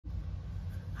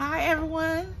Hi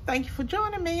everyone, thank you for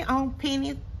joining me on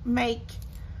Penny Make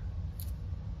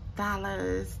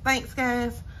Dollars. Thanks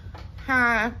guys.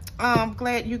 Hi, I'm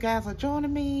glad you guys are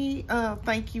joining me.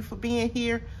 Thank you for being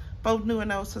here, both new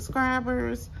and old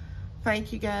subscribers.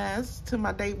 Thank you guys to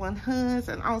my day one huns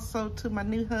and also to my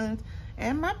new huns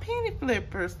and my penny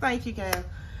flippers. Thank you guys.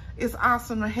 It's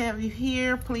awesome to have you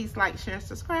here. Please like, share,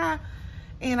 subscribe,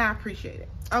 and I appreciate it.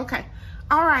 Okay.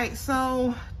 All right,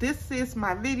 so this is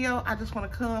my video. I just want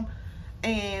to come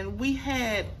and we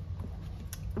have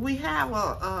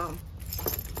a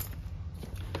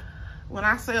when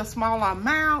I say a small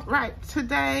amount, right,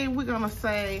 today we're gonna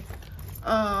say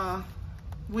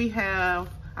we have,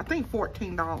 I think,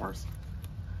 $14.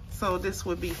 So this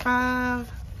would be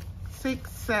 5, 6,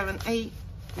 7, 8,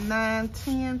 9,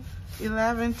 10,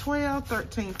 11, 12,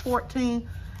 13, 14,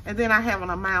 and then I have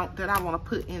an amount that I want to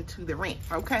put into the rent.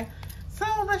 Okay, so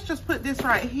let's just put this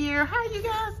right here. How you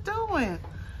guys doing?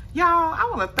 Y'all, I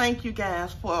want to thank you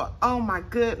guys for, oh my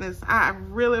goodness, I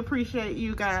really appreciate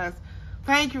you guys.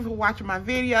 Thank you for watching my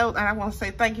video, and I want to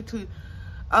say thank you to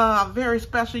a very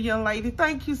special young lady.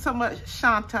 Thank you so much,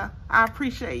 Shanta. I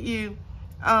appreciate you.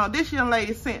 This young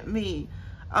lady sent me,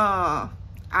 I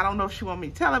don't know if she want me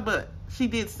to tell her, but she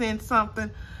did send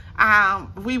something.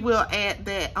 We will add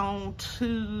that on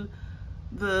to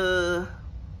the,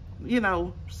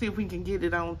 see if we can get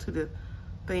it onto the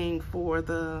thing for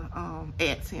the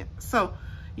AdSense. So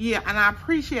yeah, and I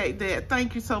appreciate that.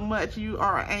 Thank you so much. You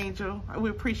are an angel. We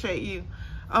appreciate you.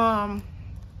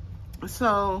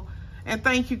 So, and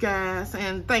thank you guys,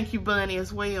 and thank you Bunny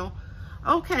as well.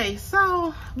 Okay,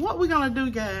 so what we're gonna do,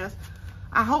 guys,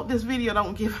 I hope this video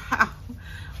don't give out,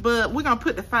 but we're gonna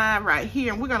put the 5 right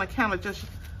here, and we're gonna kind of just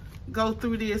go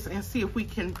through this and see if we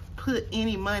can put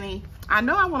any money. I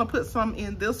know I want to put some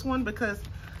in this one because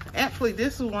actually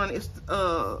this one is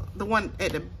the one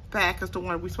at the back is the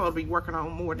one we're supposed to be working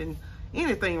on more than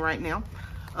anything right now.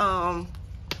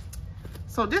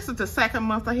 So this is the second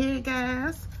month ahead,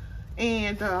 guys,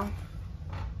 and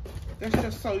that's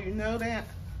just so you know that.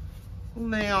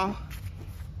 Now,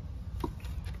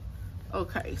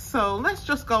 okay, so let's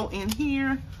just go in here,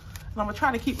 and I'm gonna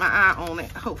try to keep my eye on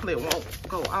it. Hopefully it won't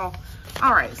go off.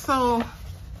 All right, so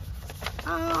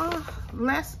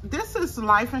this is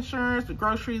life insurance,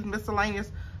 groceries,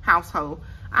 miscellaneous, household.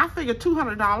 I figure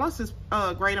 $200 is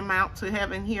a great amount to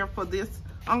have in here for this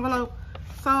envelope.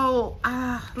 So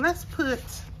let's put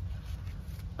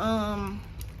and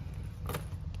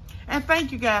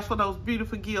thank you guys for those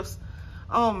beautiful gifts.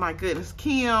 Oh my goodness,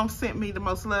 Kim sent me the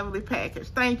most lovely package.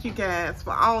 Thank you guys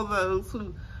for all those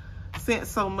who sent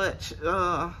so much,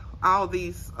 all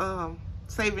these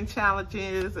saving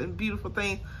challenges and beautiful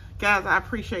things. Guys, I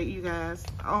appreciate you guys.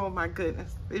 Oh my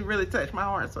goodness, it really touched my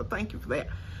heart, so thank you for that.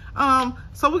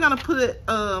 So we're gonna put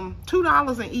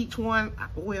 $2 in each one.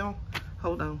 Well,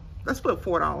 hold on, let's put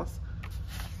 $4.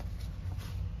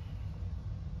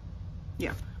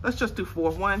 Yeah, let's just do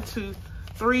 4. 1, 2,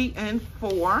 3, and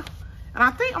 4. And I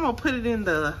think I'm gonna put it in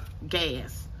the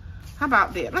gas. How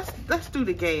about that? Let's do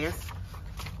the gas.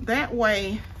 That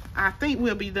way, I think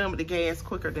we'll be done with the gas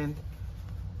quicker than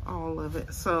all of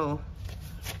it. So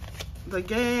the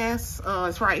gas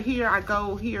is right here. I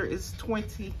go here is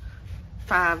 $25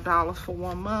 for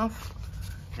 1 month,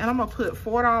 and I'm gonna put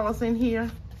 $4 in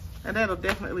here, and that'll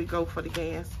definitely go for the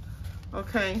gas.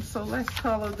 Okay, so let's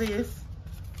color this.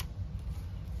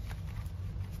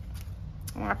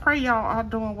 Well, I pray y'all are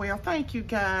doing well. Thank you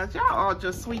guys. Y'all are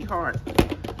just sweethearts.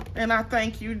 And I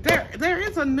thank you. There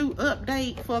is a new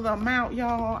update for the amount,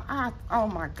 y'all. Oh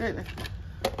my goodness.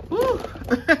 Woo.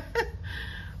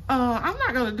 I'm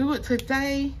not gonna do it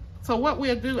today. So what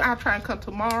we'll do, I'll try and come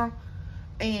tomorrow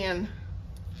and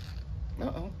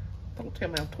don't tell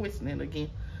me I'm twisting it again.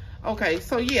 Okay,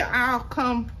 so yeah, I'll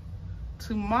come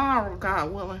tomorrow,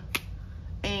 God willing,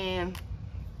 and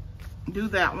do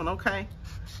that one, okay?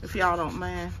 If y'all don't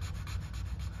mind.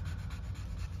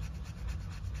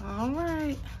 All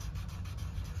right.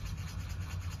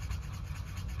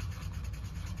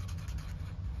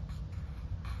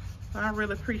 I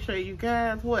really appreciate you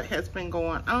guys. What has been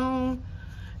going on?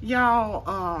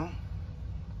 Y'all,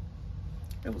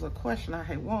 it was a question I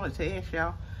had wanted to ask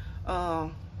y'all.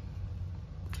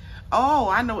 Oh,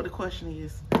 I know what the question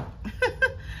is.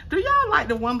 Do y'all like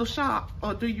to window shop,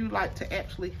 or do you like to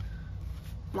actually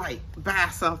like buy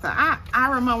something? I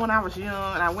remember when I was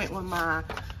young, and I went with my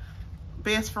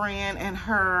best friend and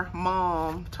her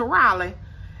mom to Raleigh,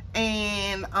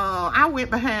 and I went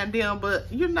behind them, but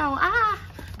I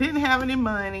didn't have any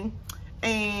money,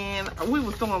 and we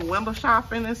was doing window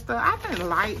shopping and stuff. I didn't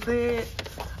like that.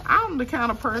 I'm the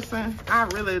kind of person, I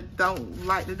really don't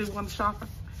like to do window shopping.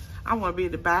 I want to be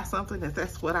able to buy something if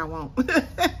that's what I want.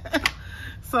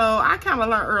 So I kind of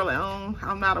learned early on,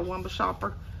 I'm not a window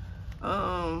shopper.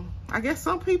 I guess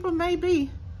some people may be.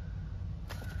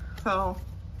 So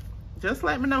just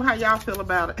let me know how y'all feel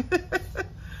about it.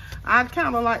 I'd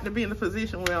kind of like to be in a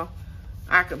position where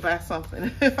I could buy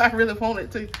something if I really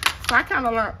wanted to. So I kind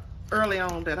of learned early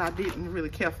on that I didn't really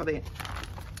care for that,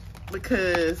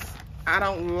 because I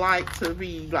don't like to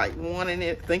be like wanting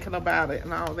it, thinking about it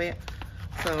and all that.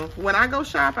 So when I go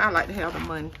shopping, I like to have the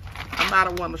money. I'm not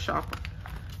a window shopper.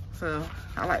 So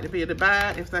I like to be able to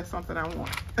buy it if that's something I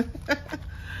want.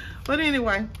 But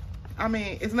anyway, I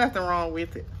mean, it's nothing wrong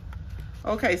with it.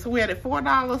 Okay, so we added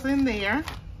 $4 in there.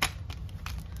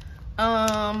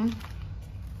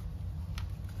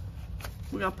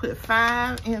 We're gonna put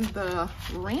 5 in the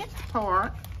rent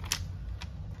part.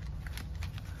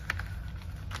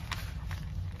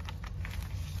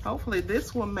 Hopefully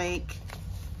this will make,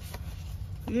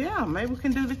 yeah, maybe we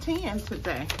can do the 10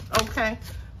 today. Okay,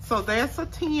 so that's a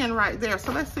 10 right there.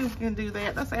 So let's see if we can do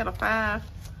that. Let's add a 5.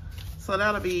 So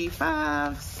that'll be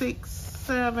 5, 6,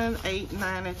 7, 8,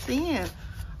 9, and 10.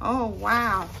 Oh,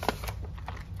 wow.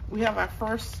 We have our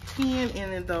first 10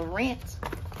 in the rent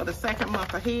for the second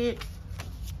month ahead.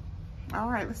 All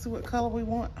right, let's see what color we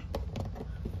want.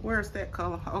 Where's that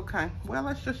color? Okay, well,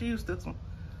 let's just use this one.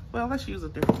 Well, let's use a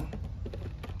different one.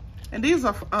 And these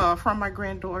are from my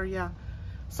granddaughter, yeah.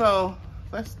 So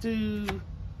let's do,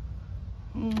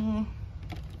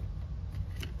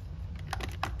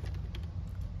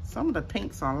 some of the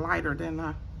pinks are lighter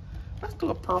than, let's do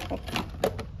a purple.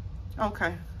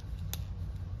 Okay.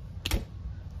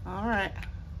 All right.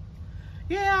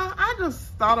 Yeah, I just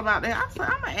thought about that. I said,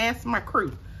 I'm gonna ask my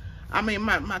crew. I mean,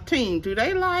 my team, do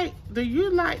you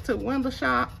like to window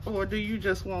shop, or do you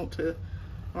just want to,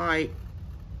 like,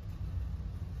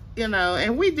 you know,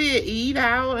 and we did eat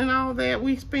out and all that.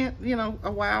 We spent, you know,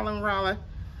 a while in Raleigh,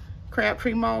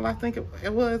 Crabtree Mall, I think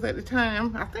it was at the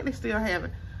time. I think they still have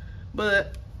it.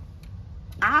 But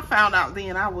I found out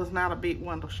then I was not a big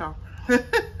window shopper.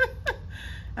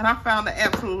 And I found it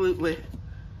absolutely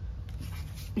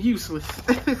useless,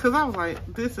 because I was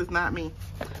like, this is not me.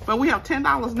 But we have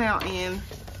 $10 now in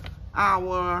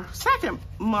our second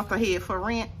month ahead for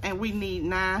rent, and we need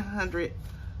 $900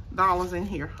 in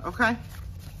here, okay?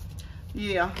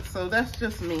 Yeah, so that's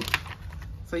just me.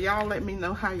 So y'all let me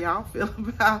know how y'all feel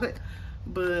about it.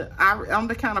 But I'm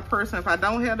the kind of person, if I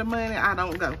don't have the money, I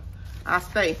don't go. I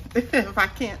stay. If I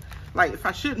can't, like, if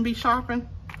I shouldn't be shopping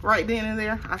right then and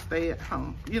there, I stay at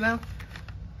home, you know?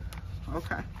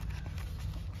 Okay.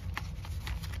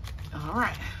 All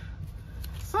right.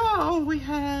 So we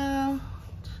have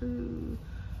 2,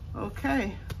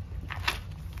 okay.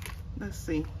 Let's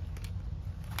see.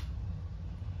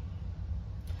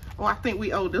 Oh, I think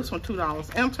we owe this one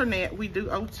 $2. Internet, we do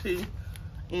owe 2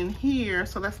 in here.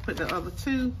 So let's put the other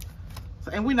 2.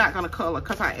 So, and we're not gonna color,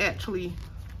 because I actually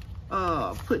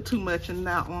put too much in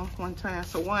that one time.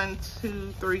 So 1,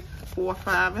 2, 3, 4,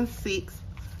 5, and 6.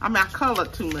 I mean, I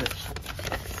colored too much.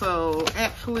 So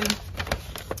actually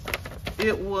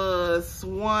it was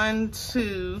 1,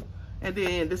 2, and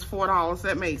then this $4,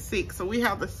 that made 6. So we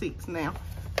have the 6 now.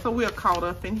 So we're caught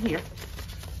up in here.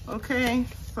 Okay,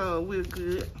 so we're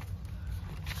good.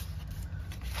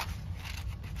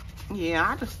 Yeah,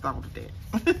 I just thought of that.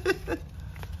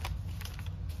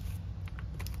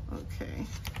 Okay.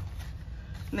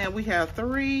 Now we have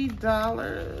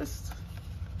 $3.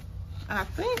 I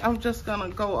think I'm just gonna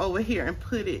go over here and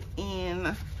put it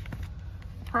in,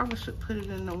 probably should put it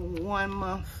in the 1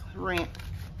 month rent.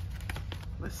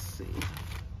 Let's see.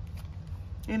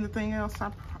 Anything else?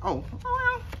 Oh,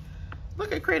 well,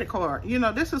 look at credit card. You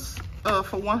know, this is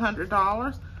for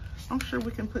 $100. I'm sure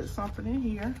we can put something in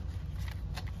here.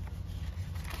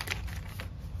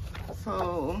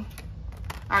 So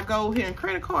I go here in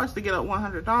credit cards to get up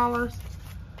 $100.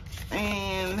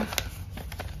 And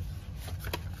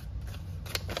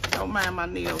don't mind my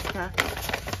nails, okay?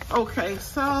 Okay,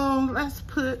 so let's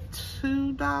put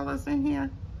 $2 in here.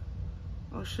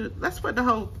 Or let's put the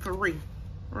whole 3,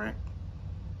 right?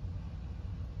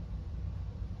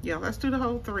 Yeah, let's do the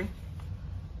whole 3.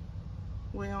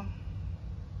 Well,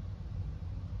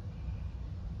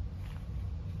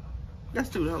 let's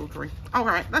do the whole 3. All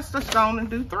right, let's just go on and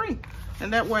do 3.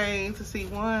 And that way, to see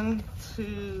 1,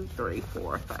 2, 3,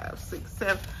 4, 5, 6,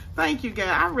 7. Thank you, guys.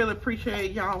 I really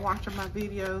appreciate y'all watching my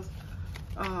videos.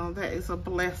 That is a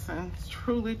blessing. It's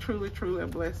truly, truly, truly a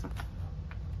blessing.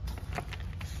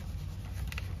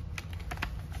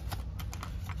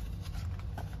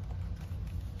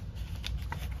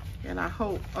 And I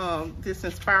hope this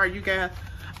inspires you guys.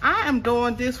 I am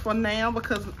doing this for now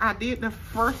because I did the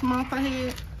first month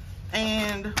ahead.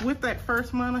 And with that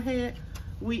first month ahead,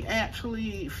 we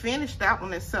actually finished that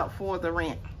one except for the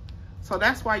rent. So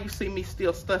that's why you see me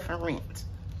still stuffing rent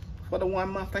for the 1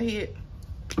 month ahead.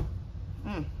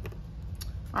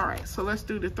 All right, so let's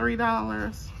do the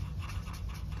 $3.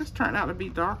 This turned out to be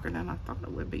darker than I thought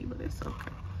it would be, but it's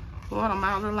okay. Lord, I'm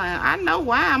out of line. I know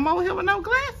why I'm over here with no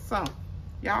glasses on.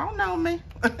 Y'all know me.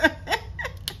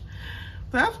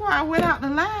 That's why I went out the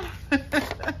line.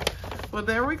 Well,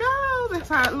 there we go. That's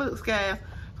how it looks, guys.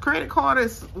 Credit card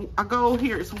is, a goal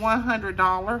here is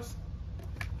 $100.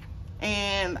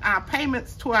 And our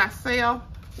payments to ourselves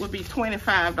would be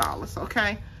 $25,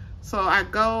 okay? So our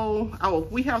goal, oh,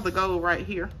 we have the goal right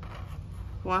here.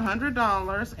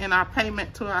 $100, and our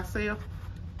payment to ourselves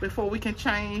before we can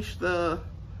change the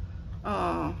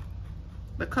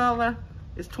color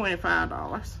is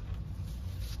 $25.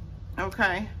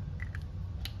 Okay.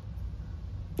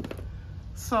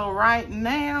 So right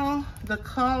now the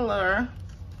color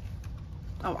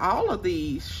of all of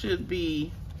these should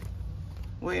be,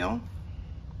 well,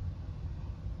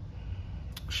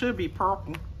 should be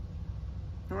purple,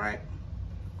 right?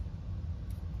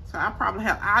 So I probably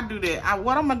have, I'll do that.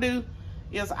 What I'm gonna do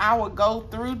is I will go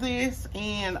through this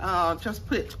and just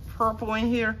put purple in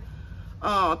here,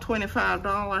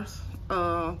 $25,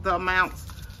 the amounts,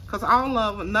 because all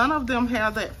of them, none of them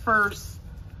have that first,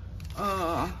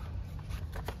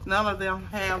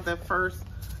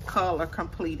 color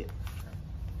completed.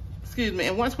 Excuse me.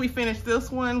 And once we finish this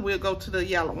one, we'll go to the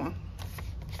yellow one.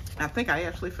 I think I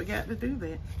actually forgot to do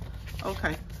that.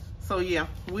 Okay, so yeah,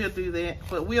 we'll do that,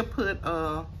 but we'll put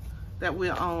that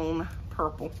we're on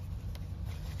purple,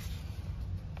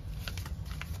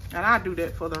 and I'll do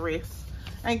that for the rest.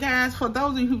 And guys, for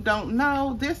those of you who don't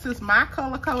know, this is my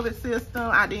color coded system.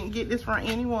 I didn't get this from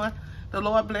anyone. The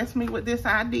Lord blessed me with this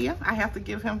idea. I have to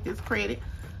give him his credit.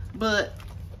 But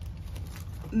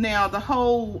now the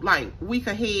whole like week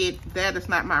ahead, that is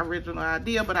not my original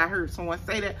idea, but I heard someone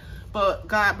say that. But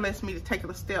God blessed me to take it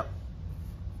a step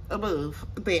above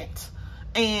that.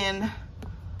 And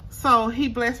so he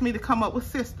blessed me to come up with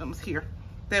systems here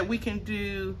that we can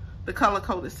do the color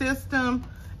coded system.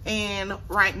 And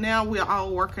right now we're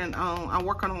all working on, I'm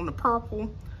working on the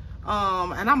purple.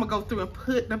 And I'm gonna go through and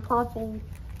put the purple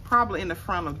probably in the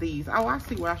front of these. Oh, I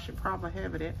see where I should probably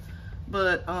have it at.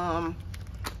 But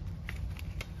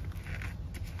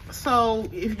so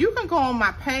if you can go on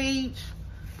my page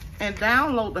and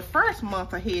download the first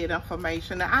month ahead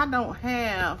information. Now I don't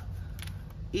have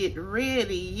it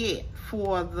ready yet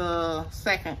for the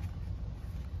second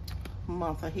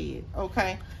month ahead,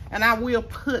 okay? And I will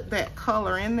put that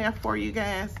color in there for you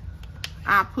guys.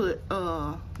 I put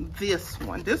this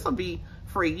one. This will be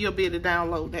free. You'll be able to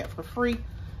download that for free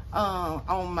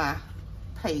on my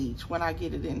page when I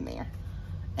get it in there.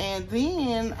 And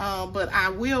then, but I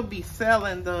will be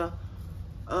selling the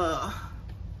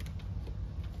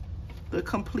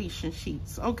completion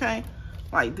sheets, okay?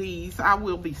 Like these, I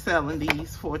will be selling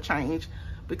these for a change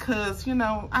because, you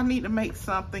know, I need to make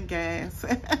something, guys.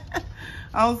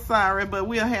 I'm sorry, but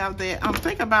we'll have that. I'm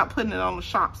thinking about putting it on the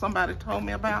shop somebody told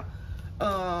me about.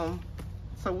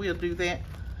 So we'll do that.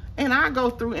 And I go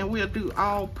through and we'll do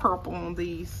all purple on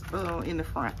these in the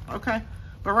front, okay?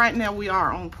 But right now we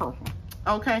are on purple,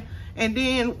 okay? And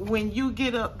then when you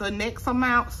get up the next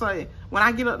amount, say when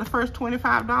I get up the first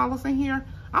 $25 in here,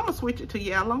 I'm gonna switch it to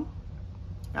yellow.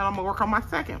 And I'm gonna work on my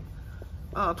second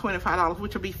 $25,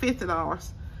 which will be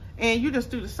 $50. And you just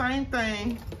do the same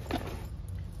thing.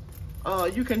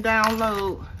 You can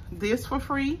download this for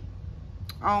free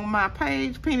on my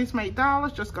page, Pennies Make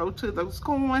Dollars. Just go to those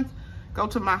coins, go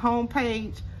to my home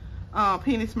page,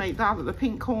 Pennies Make Dollars, the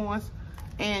pink coins,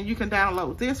 and you can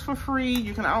download this for free.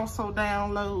 You can also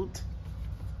download,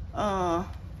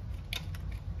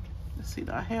 let's see,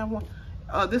 do I have one?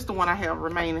 This is the one I have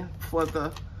remaining for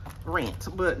the rent,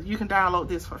 but you can download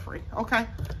this for free, okay?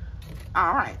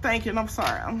 All right, thank you, and I'm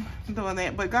sorry I'm doing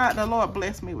that, but God, the Lord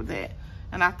blessed me with that,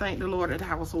 and I thank the Lord that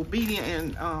I was obedient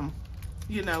and,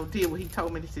 you know, did what he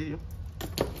told me to do,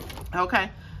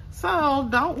 okay? So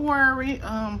don't worry,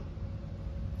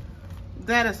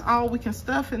 that is all we can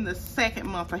stuff in the second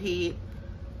month ahead,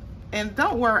 and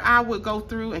don't worry, I will go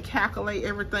through and calculate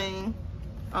everything.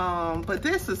 But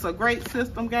this is a great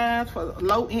system, guys, for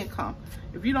low income.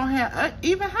 If you don't have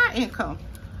even high income,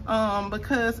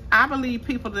 because I believe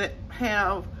people that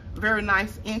have very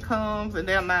nice incomes and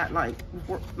they're not like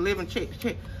living check to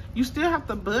check, you still have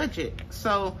to budget.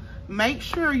 So make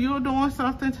sure you're doing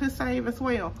something to save as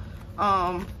well.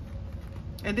 And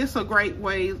this is a great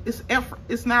way. It's effort.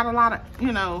 It's not a lot of,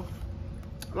 you know,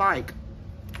 like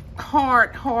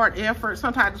hard effort.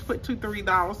 Sometimes I just put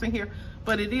 $2-3 in here.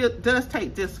 but it does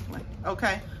take discipline,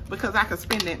 okay? Because I can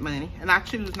spend that money and I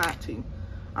choose not to.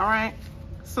 All right,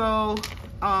 so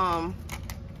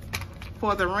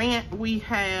for the rent we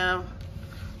have,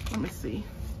 let me see,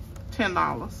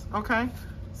 $10, okay?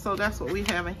 So that's what we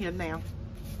have in here now.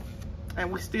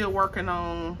 And we're still working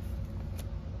on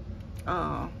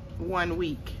 1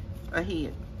 week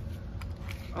ahead,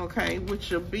 okay,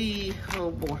 which will be, oh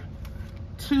boy,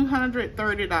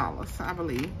 $230, I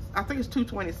believe. I think it's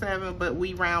 $227, but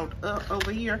we round up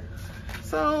over here.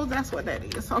 So that's what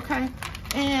that is, okay?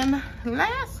 And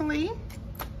lastly,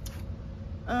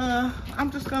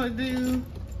 I'm just gonna do,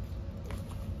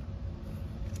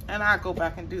 and I'll go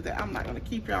back and do that. I'm not gonna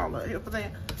keep y'all up here for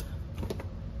that.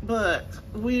 But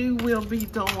we will be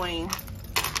doing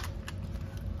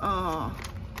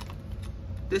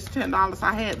this $10.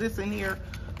 I had this in here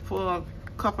for a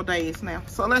couple days now.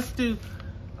 So let's do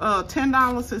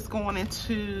 $10 is going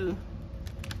into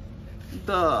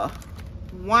the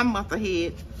 1 month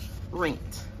ahead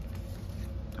rent.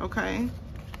 Okay.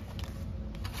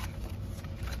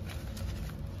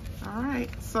 All right,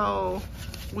 so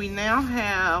we now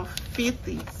have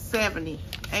 50, 70,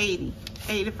 80,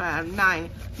 85, 90,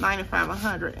 95,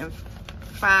 100, and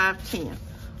 510.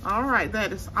 All right,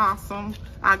 that is awesome.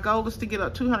 Our goal is to get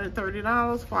up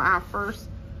 $230 for our first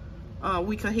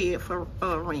week ahead for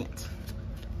rent.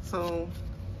 So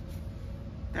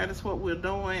that is what we're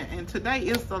doing. And today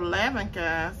is the 11th,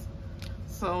 guys.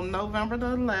 So November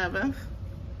the 11th.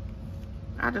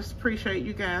 I just appreciate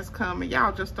you guys coming.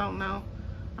 Y'all just don't know.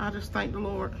 I just thank the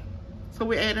Lord. So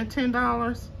we're adding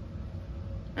 $10.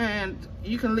 And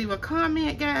you can leave a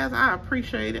comment, guys. I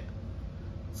appreciate it.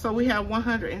 So we have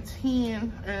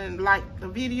 110, and like the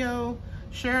video,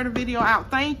 share the video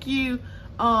out. Thank you.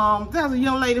 There's a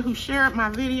young lady who shared my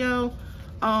video.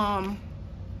 I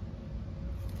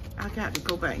got to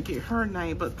go back and get her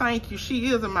name, but thank you. She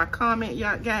is in my comment,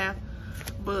 y'all guys.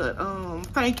 But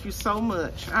thank you so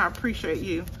much. I appreciate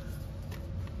you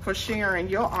for sharing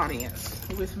your audience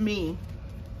with me.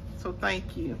 So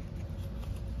thank you.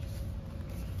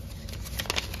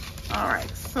 All right,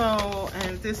 so,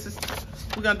 and this is,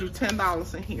 we're gonna do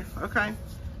 $10 in here, okay?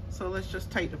 So let's just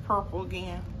take the purple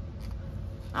again.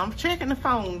 I'm checking the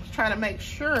phone, trying to make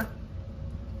sure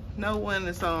no one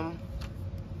is, I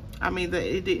mean that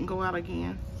it didn't go out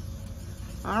again.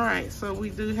 All right, so we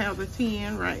do have the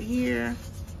 10 right here.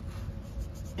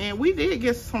 And we did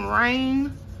get some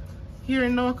rain here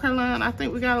in North Carolina. I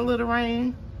think we got a little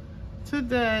rain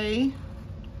today.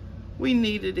 We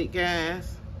needed it,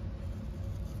 guys.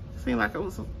 Seemed like it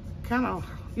was kind of,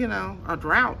 you know, a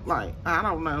drought, like, I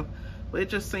don't know. But it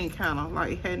just seemed kind of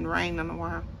like it hadn't rained in a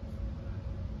while.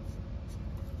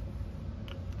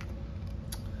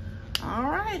 All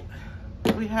right,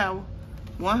 we have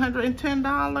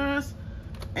 $110,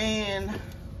 and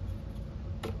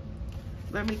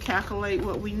let me calculate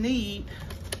what we need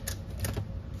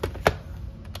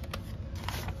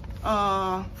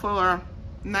for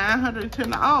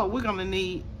 $910. Oh, we're gonna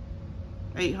need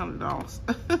 $800.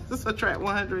 Subtract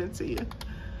 110.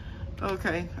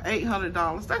 Okay,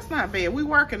 $800. That's not bad. We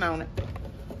working on it.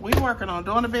 We working on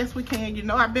doing the best we can. You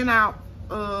know, I've been out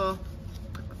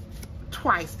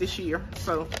twice this year,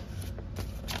 so.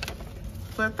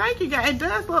 But thank you, guys. It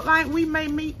does look like we may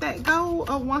meet that goal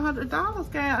of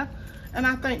 $100, guys. And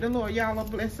I thank the Lord. Y'all are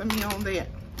blessing me on that.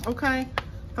 Okay,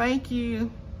 thank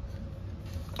you.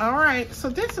 All right, so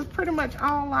this is pretty much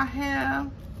all I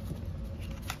have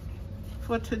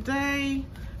for today.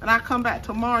 And I'll come back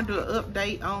tomorrow and do an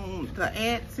update on the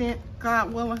AdSense,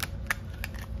 God willing.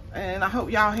 And I hope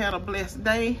y'all had a blessed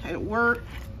day at work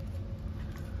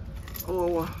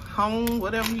or home,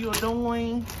 whatever you're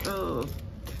doing.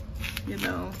 You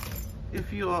know,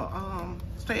 if you're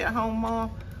stay-at-home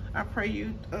mom, I pray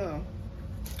you,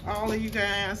 all of you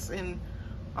guys, and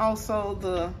also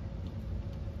the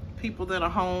people that are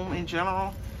home in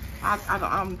general.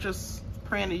 I'm just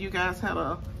praying that you guys had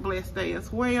a blessed day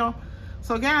as well.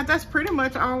 So guys, that's pretty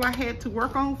much all I had to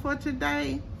work on for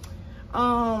today.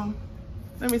 Let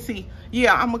me see.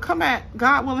 Yeah, I'm gonna come back,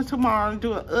 God willing, tomorrow and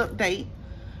do an update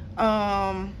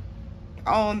on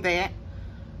that,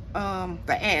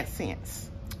 the AdSense.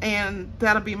 And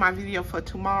that'll be my video for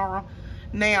tomorrow.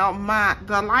 Now,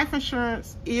 the life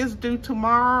insurance is due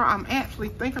tomorrow. I'm actually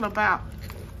thinking about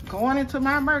going into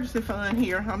my emergency fund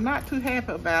here. I'm not too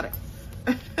happy about it.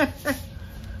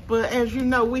 But as you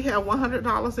know, we have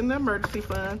 $100 in the emergency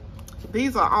fund.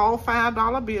 These are all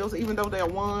 $5 bills, even though they're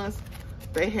ones.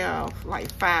 They have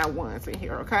like 5 ones in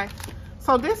here, okay?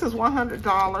 So this is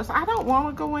 $100. I don't want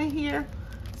to go in here.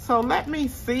 So let me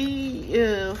see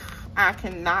if I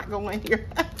cannot go in here.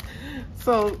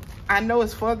 So I know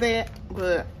it's for that,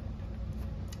 but,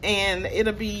 and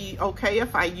it'll be okay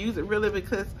if I use it really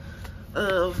because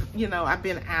of, you know, I've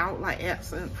been out, like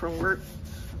absent from work.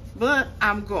 But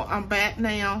I'm back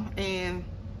now, and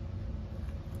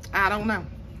I don't know.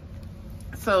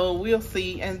 So we'll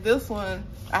see. And this one,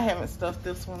 I haven't stuffed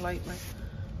this one lately,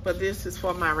 but this is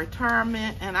for my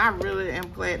retirement, and I really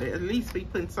am glad to at least be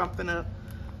putting something up.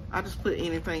 I'll just put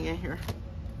anything in here,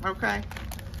 okay?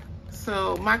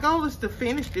 So my goal is to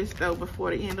finish this though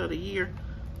before the end of the year,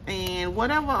 and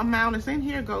whatever amount is in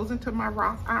here goes into my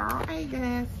Roth IRA,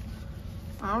 guys.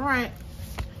 All right,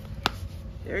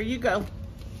 there you go.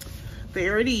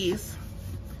 There it is.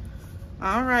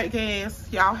 All right, guys.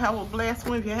 Y'all have a blessed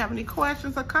one. If you have any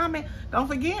questions or comments, don't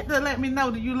forget to let me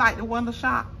know. Do you like the Wonder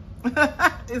Shop?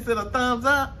 Is it a thumbs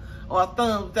up or a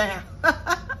thumbs down?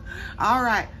 All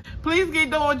right. Please keep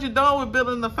doing what you're doing with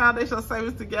building the foundation of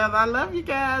savings together. I love you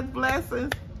guys.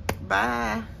 Blessings.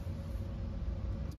 Bye.